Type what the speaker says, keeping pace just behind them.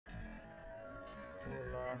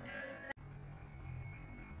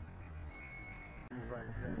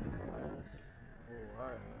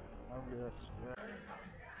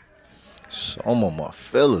Some of my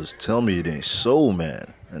fellas tell me it ain't so,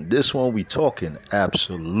 man. And this one we talking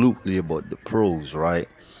absolutely about the pros, right?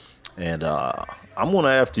 And I'm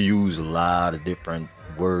gonna have to use a lot of different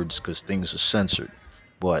words because things are censored.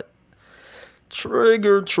 But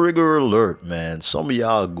trigger alert, man. Some of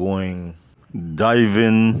y'all are going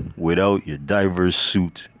diving without your diver's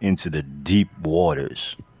suit into the deep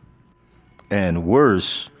waters. And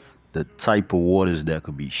worse, the type of waters that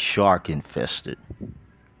could be shark infested.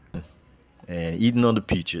 And eating on the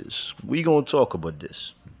peaches. We gonna talk about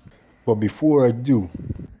this. But before I do,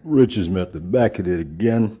 Rich's Method back at it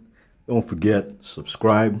again. Don't forget,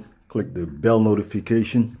 subscribe, click the bell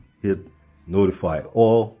notification, hit notify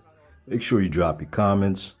all. Make sure you drop your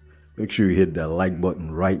comments. Make sure you hit that like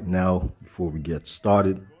button right now before we get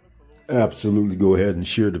started. Absolutely go ahead and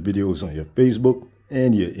share the videos on your Facebook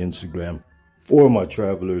and your Instagram. For my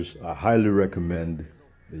travelers, I highly recommend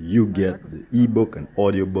that you get the ebook and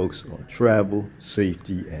audiobooks on travel,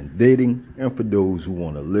 safety, and dating. And for those who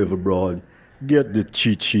want to live abroad, get the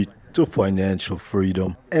cheat sheet to financial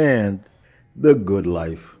freedom and the good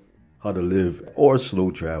life, how to live or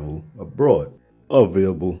slow travel abroad.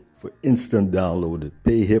 Available for instant download at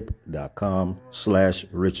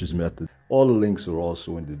payhip.com/Rich's Method. All the links are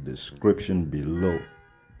also in the description below.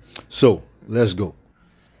 So let's go.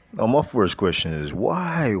 Now my first question is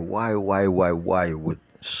why would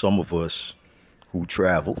some of us who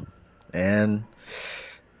travel, and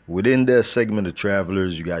within that segment of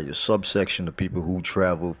travelers, you got your subsection of people who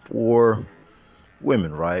travel for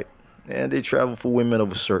women, right? And they travel for women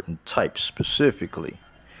of a certain type specifically.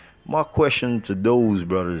 My question to those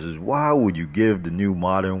brothers is why would you give the new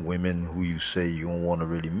modern women who you say you don't want to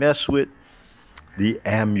really mess with the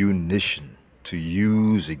ammunition to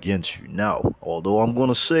use against you? Now, although I'm going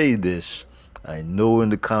to say this, I know in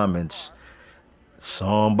the comments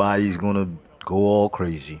somebody's going to go all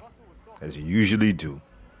crazy, as you usually do.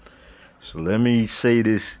 So let me say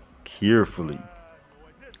this carefully.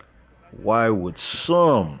 Why would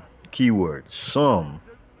some, keyword, some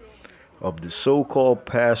of the so-called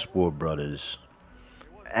passport brothers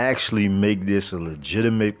actually make this a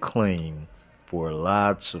legitimate claim for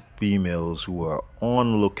lots of females who are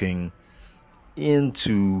onlooking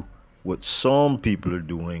into what some people are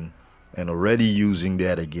doing and already using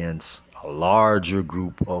that against a larger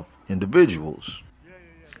group of individuals?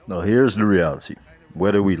 Now here's the reality.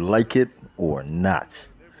 Whether we like it or not,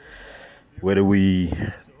 whether we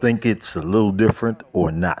think it's a little different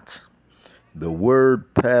or not, the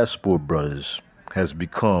word passport brothers has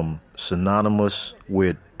become synonymous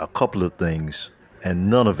with a couple of things, and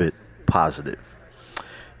none of it positive.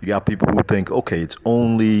 You got people who think, okay, it's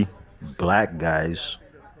only black guys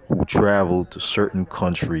who travel to certain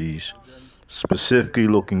countries specifically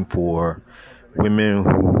looking for women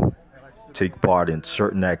who take part in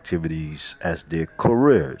certain activities as their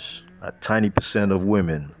careers. A tiny percent of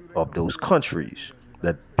women of those countries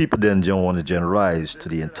that people then don't want to generalize to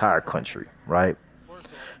the entire country, right?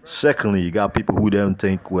 Secondly, you got people who then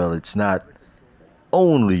think, well, it's not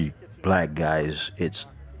only black guys, it's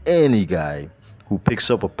any guy who picks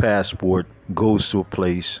up a passport, goes to a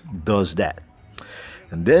place, does that.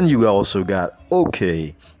 And then you also got,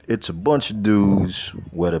 okay, it's a bunch of dudes,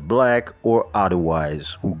 whether black or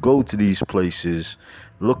otherwise, who go to these places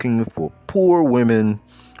looking for poor women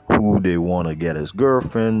who they want to get as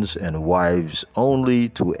girlfriends and wives only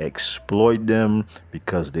to exploit them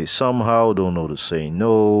because they somehow don't know to say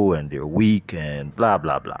no and they're weak and blah,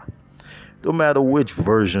 blah, blah. No matter which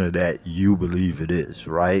version of that you believe it is,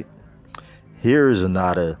 right? Here's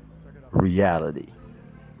another reality.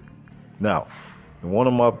 Now, in one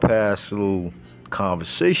of my past little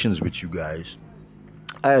conversations with you guys,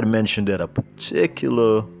 I had mentioned that a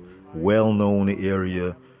particular well-known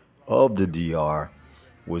area of the DR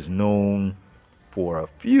was known for a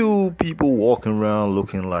few people walking around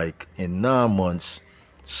looking like in 9 months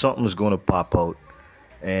something's going to pop out,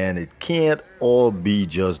 and it can't all be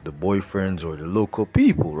just the boyfriends or the local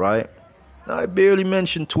people, right? Now, I barely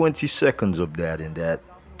mentioned 20 seconds of that in that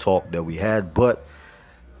talk that we had, but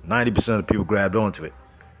 90% of the people grabbed onto it.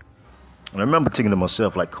 And I remember thinking to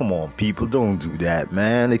myself, like, come on, people, don't do that,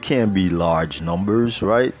 man. It can't be large numbers,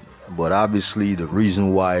 right? But obviously, the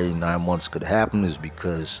reason why 9 months could happen is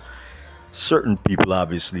because certain people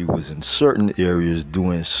obviously was in certain areas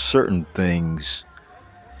doing certain things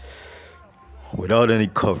without any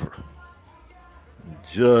cover.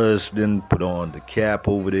 Just didn't put on the cap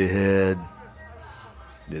over their head.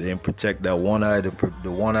 They didn't protect that one eye, the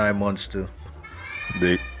one-eye monster.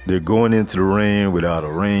 They They're going into the rain without a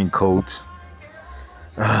raincoat.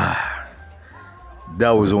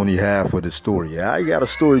 That was only half of the story. I got a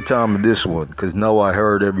story time in this one because now I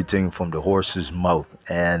heard everything from the horse's mouth.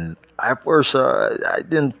 And at first, I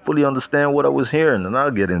didn't fully understand what I was hearing, and I'll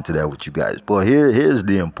get into that with you guys. But here's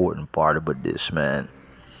the important part about this, man.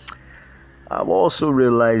 I've also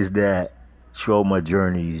realized that throughout my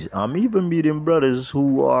journeys, I'm even meeting brothers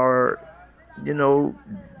who are,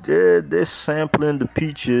 they're sampling the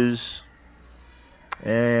peaches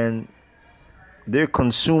and they're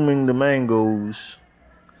consuming the mangoes.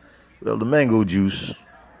 Well, the mango juice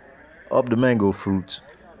of the mango fruits,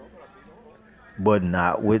 but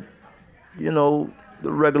not with, the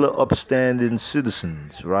regular upstanding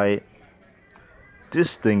citizens, right?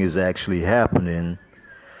 This thing is actually happening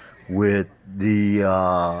with the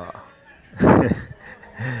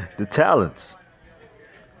the talents,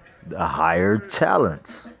 the higher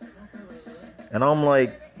talents. And I'm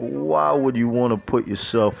like, why would you want to put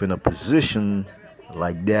yourself in a position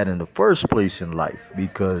like that in the first place in life?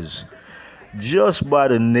 Because just by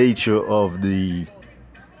the nature of the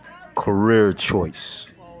career choice,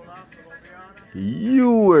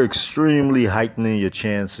 you were extremely heightening your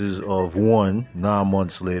chances of 9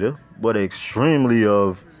 months later, but extremely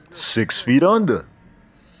of 6 feet under.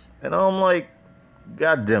 And I'm like,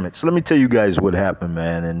 God damn it. So let me tell you guys what happened,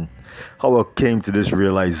 man, and how I came to this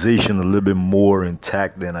realization a little bit more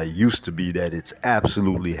intact than I used to be, that it's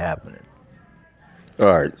absolutely happening. All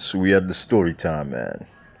right, so we had the story time, man.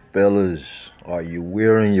 Fellas, are you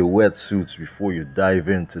wearing your wetsuits before you dive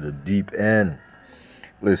into the deep end?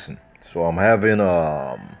 Listen, so I'm having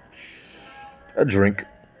a drink,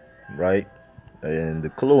 right, in the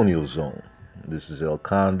colonial zone. This is El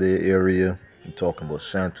Conde area. I'm talking about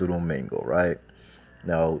Santo Domingo, right?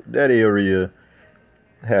 Now, that area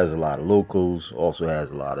has a lot of locals, also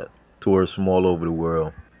has a lot of tourists from all over the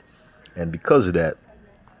world. And because of that,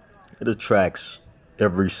 it attracts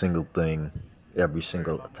every single thing, every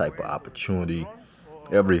single type of opportunity,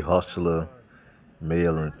 every hustler,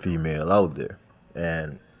 male and female out there.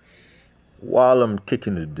 And while I'm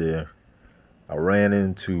kicking it there, I ran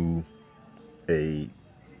into a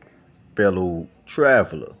fellow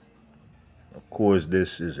traveler. Of course,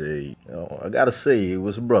 this is I gotta say, it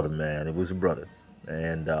was a brother, man. It was a brother.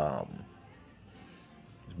 And a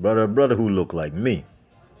brother who looked like me.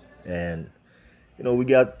 And, we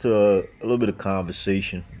got a little bit of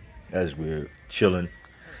conversation as we're chilling.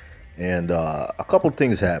 And a couple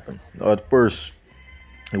things happened. At first,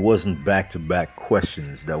 it wasn't back-to-back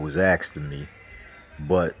questions that was asked of me.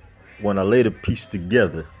 But when I later pieced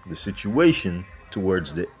together the situation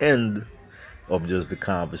towards the end of just the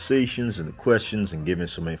conversations and the questions and giving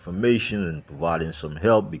some information and providing some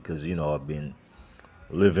help, because, I've been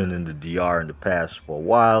living in the DR in the past for a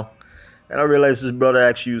while. And I realized this brother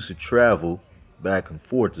actually used to travel back and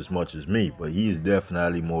forth as much as me, but he is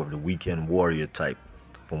definitely more of the weekend warrior type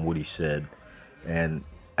from what he said, and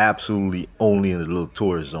absolutely only in the little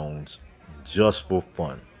tourist zones just for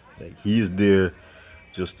fun. Like, he is there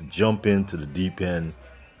just to jump into the deep end,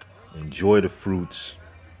 enjoy the fruits,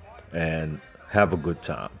 and have a good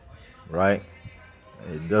time, right?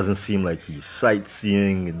 It doesn't seem like he's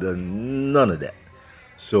sightseeing. It doesn't, none of that.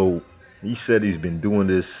 So he said he's been doing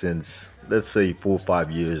this since, let's say, 4 or 5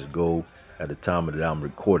 years ago at the time that I'm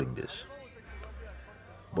recording this.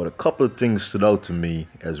 But a couple of things stood out to me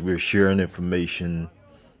as we're sharing information.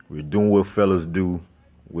 We're doing what fellas do,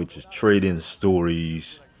 which is trading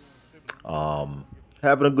stories, having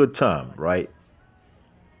a good time, right?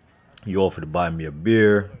 He offered to buy me a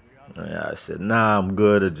beer. I said, nah, I'm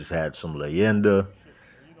good. I just had some leyenda.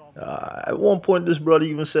 At one point, this brother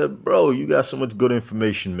even said, bro, you got so much good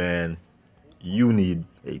information, man. You need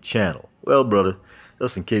a channel. Well, brother,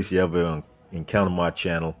 just in case you ever encounter my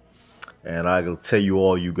channel, and I'll tell you,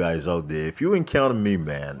 all you guys out there, if you encounter me,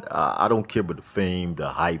 man, I don't care about the fame, the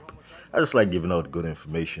hype. I just like giving out good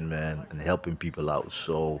information, man, and helping people out.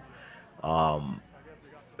 So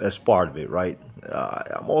that's part of it, right?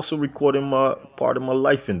 I'm also recording part of my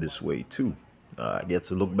life in this way, too. I get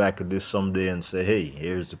to look back at this someday and say, hey,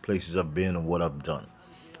 here's the places I've been and what I've done.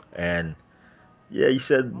 And yeah, he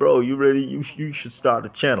said, bro, you ready? You should start a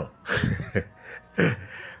channel.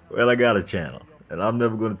 Well, I got a channel. And I'm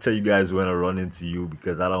never going to tell you guys when I run into you,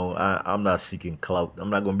 because I'm not seeking clout. I'm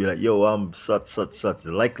not going to be like, yo, I'm such.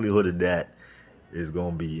 The likelihood of that is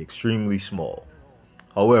going to be extremely small.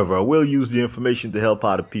 However, I will use the information to help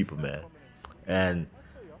other people, man. And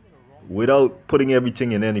without putting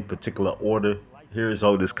everything in any particular order, here's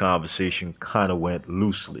how this conversation kind of went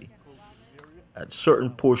loosely. At a certain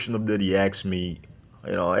portion of that, he asked me,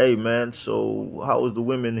 hey, man, so how was the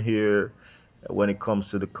women here when it comes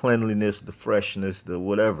to the cleanliness, the freshness, the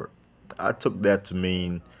whatever. I took that to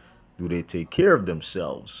mean, do they take care of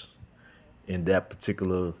themselves in that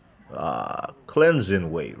particular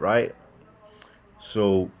cleansing way, right?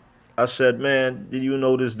 So I said, man, did you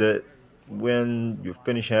notice that when you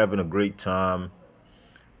finish having a great time,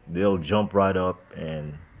 they'll jump right up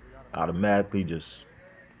and automatically just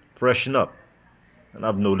freshen up? And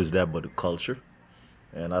I've noticed that by the culture.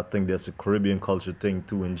 And I think that's a Caribbean culture thing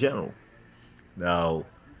too in general. Now,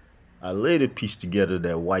 I later pieced together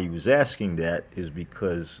that why he was asking that is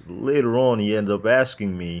because later on he ended up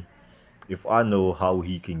asking me if I know how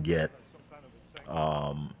he can get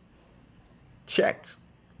checked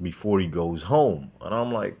before he goes home. And I'm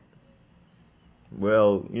like,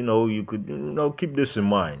 well, you could, keep this in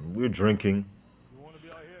mind. We're drinking.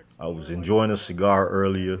 I was enjoying a cigar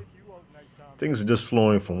earlier. Things are just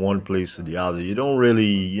flowing from one place to the other. You don't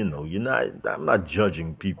really, I'm not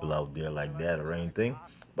judging people out there like that or anything.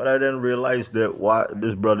 But I then realized that why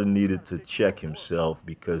this brother needed to check himself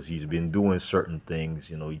because he's been doing certain things.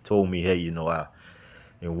 He told me, hey, in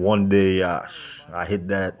one day I hit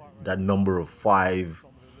that number of 5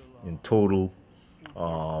 in total.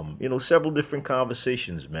 Several different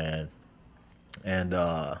conversations, man. And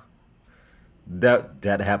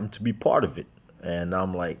that happened to be part of it. And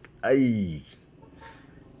I'm like, I'm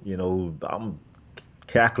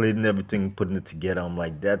calculating everything, putting it together. I'm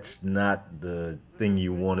like, that's not the thing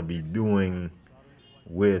you want to be doing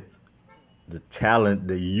with the talent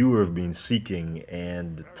that you have been seeking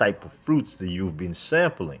and the type of fruits that you've been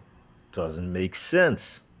sampling. Doesn't make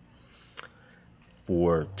sense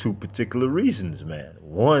for 2 particular reasons, man.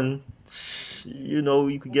 One,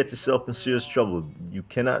 you could get yourself in serious trouble. You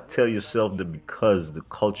cannot tell yourself that because the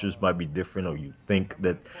cultures might be different or you think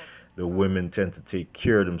that the women tend to take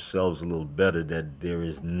care of themselves a little better, that there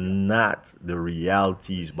is not the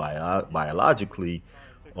realities biologically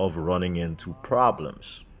of running into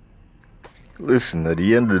problems. Listen, at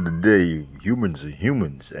the end of the day, humans are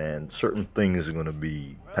humans, and certain things are going to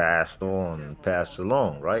be passed on and passed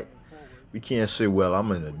along, right? We can't say, well,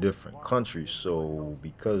 I'm in a different country, so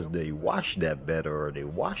because they wash that better or they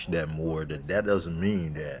wash that more, that doesn't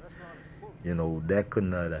mean that, that could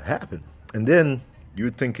not have happened. And then you're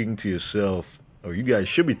thinking to yourself, or you guys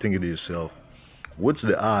should be thinking to yourself, what's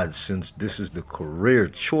the odds since this is the career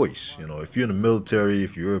choice? If you're in the military,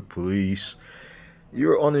 if you're a police,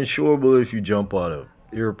 you're uninsurable if you jump out of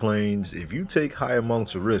airplanes. If you take high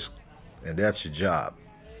amounts of risk, and that's your job,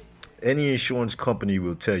 any insurance company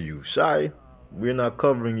will tell you, sorry, we're not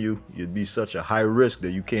covering you. You'd be such a high risk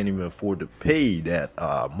that you can't even afford to pay that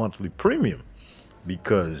monthly premium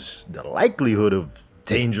because the likelihood of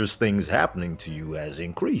dangerous things happening to you has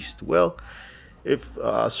increased. Well, if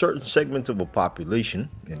a certain segment of a population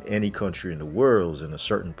in any country in the world is in a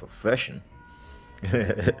certain profession,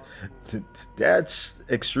 that's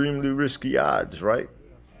extremely risky odds, right?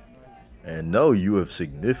 And no, you have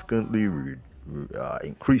significantly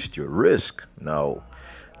increased your risk. Now,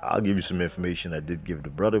 I'll give you some information I did give the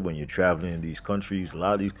brother. When you're traveling in these countries, a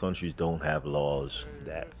lot of these countries don't have laws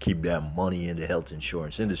that keep that money in the health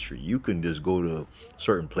insurance industry. You can just go to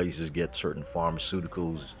certain places, get certain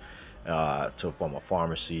pharmaceuticals from a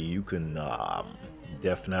pharmacy. You can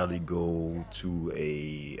definitely go to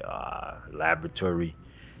a laboratory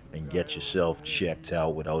and get yourself checked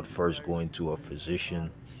out without first going to a physician,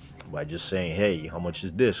 by just saying, hey, how much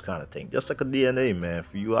is this kind of thing? Just like a DNA, man.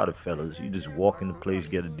 For you other fellas, you just walk in the place,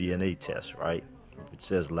 get a DNA test, right? If it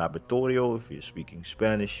says laboratorio, if you're speaking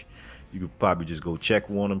Spanish, you could probably just go check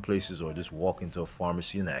one of them places or just walk into a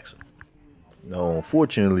pharmacy and ask them. Now,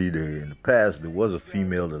 unfortunately, in the past, there was a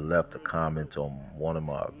female that left a comment on one of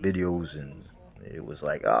my videos, and it was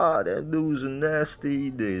like, that dudes are nasty.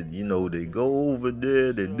 They go over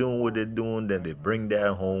there, they're doing what they're doing, then they bring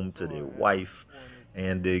that home to their wife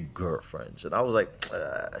and their girlfriends. And I was like,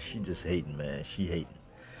 she just hating, man. She hating.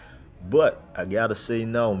 But I gotta say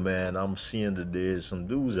no, man. I'm seeing that there's some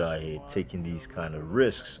dudes out here taking these kind of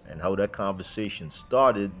risks. And how that conversation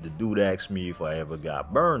started, the dude asked me if I ever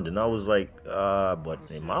got burned. And I was like, but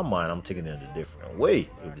in my mind, I'm taking it in a different way.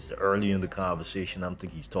 It was early in the conversation. I'm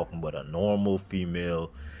thinking he's talking about a normal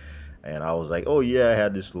female. And I was like, oh yeah, I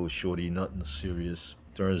had this little shorty, nothing serious.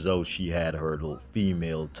 Turns out she had her little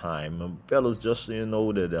female time. And fellas, just so you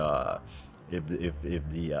know that if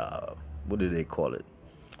the what do they call it?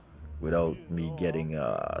 Without me getting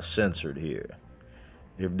censored here,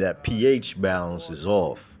 if that pH balance is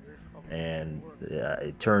off and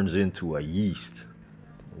it turns into a yeast,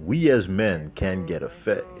 we as men can get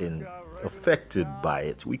affected by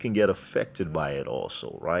it. We can get affected by it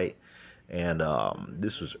also, right? And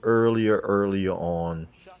this was earlier on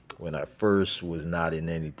when I first was not in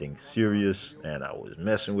anything serious and I was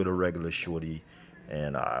messing with a regular shorty,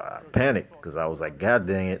 and I panicked because I was like, God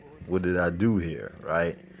dang it, what did I do here,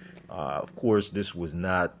 right? Of course, this was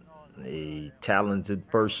not a talented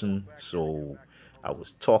person, so I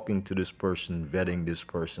was talking to this person, vetting this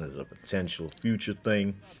person as a potential future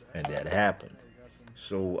thing, and that happened.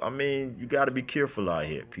 So, I mean, you got to be careful out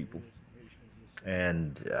here, people.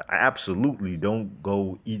 And I absolutely don't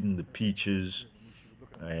go eating the peaches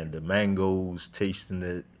and the mangoes, tasting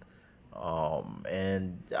it.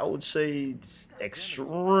 And I would say it's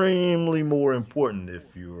extremely more important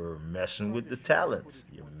if you're messing with the talent.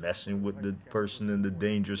 You're messing with the person in the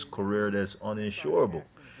dangerous career that's uninsurable.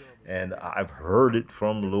 And I've heard it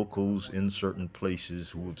from locals in certain places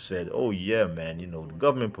who have said, oh, yeah, man, the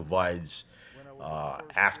government provides,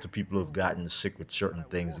 after people have gotten sick with certain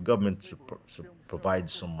things, the government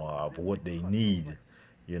provides some for what they need,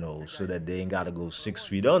 so that they ain't got to go 6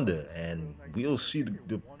 feet under. And we'll see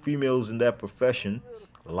the females in that profession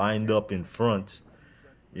lined up in front,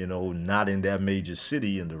 not in that major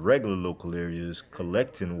city, in the regular local areas,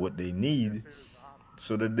 collecting what they need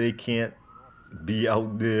so that they can't be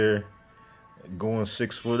out there going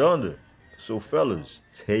 6 foot under. So, fellas,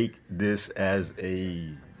 take this as a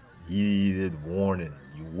heated warning.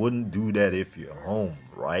 You wouldn't do that if you're home,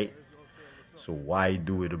 right? So, why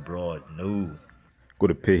do it abroad? No. Go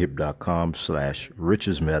to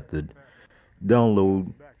payhip.com/riches method.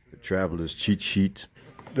 Download the Traveler's Cheat Sheet.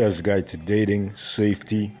 That's a guide to dating,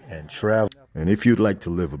 safety, and travel. And if you'd like to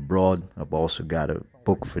live abroad, I've also got a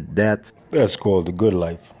book for that. That's called The Good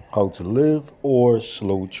Life, How to Live or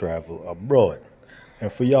Slow Travel Abroad.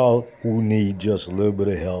 And for y'all who need just a little bit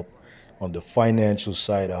of help on the financial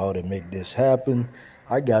side of how to make this happen,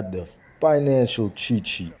 I got the financial cheat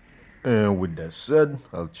sheet. And with that said,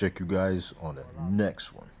 I'll check you guys on the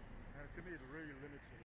next one.